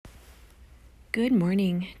Good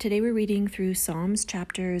morning. Today we're reading through Psalms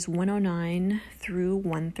chapters 109 through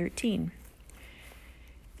 113.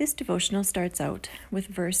 This devotional starts out with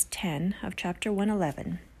verse 10 of chapter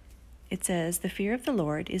 111. It says, "The fear of the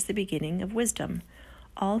Lord is the beginning of wisdom.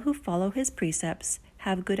 All who follow his precepts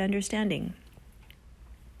have good understanding.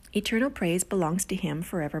 Eternal praise belongs to him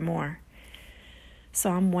forevermore."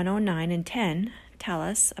 Psalm 109 and 10 tell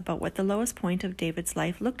us about what the lowest point of David's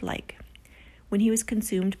life looked like, when he was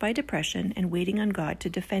consumed by depression and waiting on God to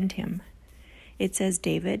defend him. It says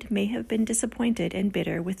David may have been disappointed and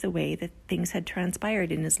bitter with the way that things had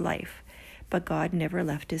transpired in his life, but God never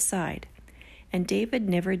left his side. And David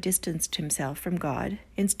never distanced himself from God.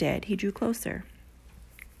 Instead, he drew closer,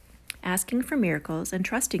 asking for miracles and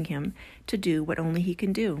trusting him to do what only he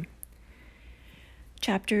can do.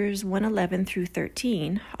 Chapters 111 through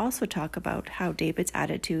 13 also talk about how David's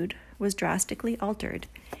attitude was drastically altered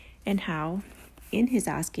and how, in his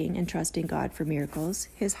asking and trusting God for miracles,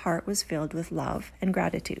 his heart was filled with love and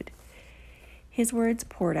gratitude. His words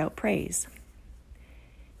poured out praise.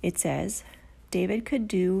 It says, David could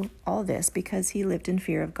do all this because he lived in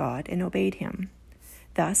fear of God and obeyed him.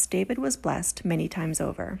 Thus, David was blessed many times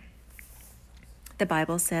over. The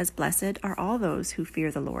Bible says, "Blessed are all those who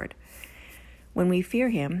fear the Lord." When we fear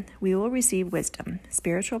him, we will receive wisdom,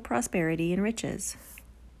 spiritual prosperity, and riches,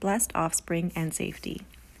 blessed offspring, and safety.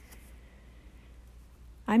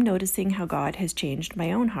 I'm noticing how God has changed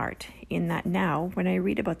my own heart, in that now, when I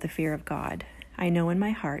read about the fear of God, I know in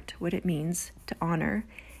my heart what it means to honor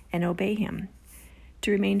and obey him,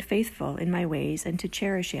 to remain faithful in my ways and to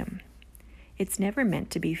cherish him. It's never meant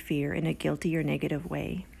to be fear in a guilty or negative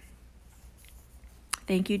way.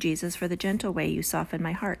 Thank you, Jesus, for the gentle way you soften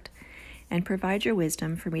my heart and provide your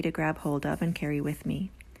wisdom for me to grab hold of and carry with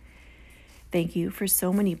me. Thank you for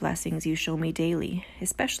so many blessings you show me daily,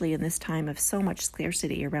 especially in this time of so much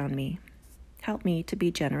scarcity around me. Help me to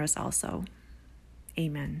be generous also.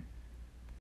 Amen.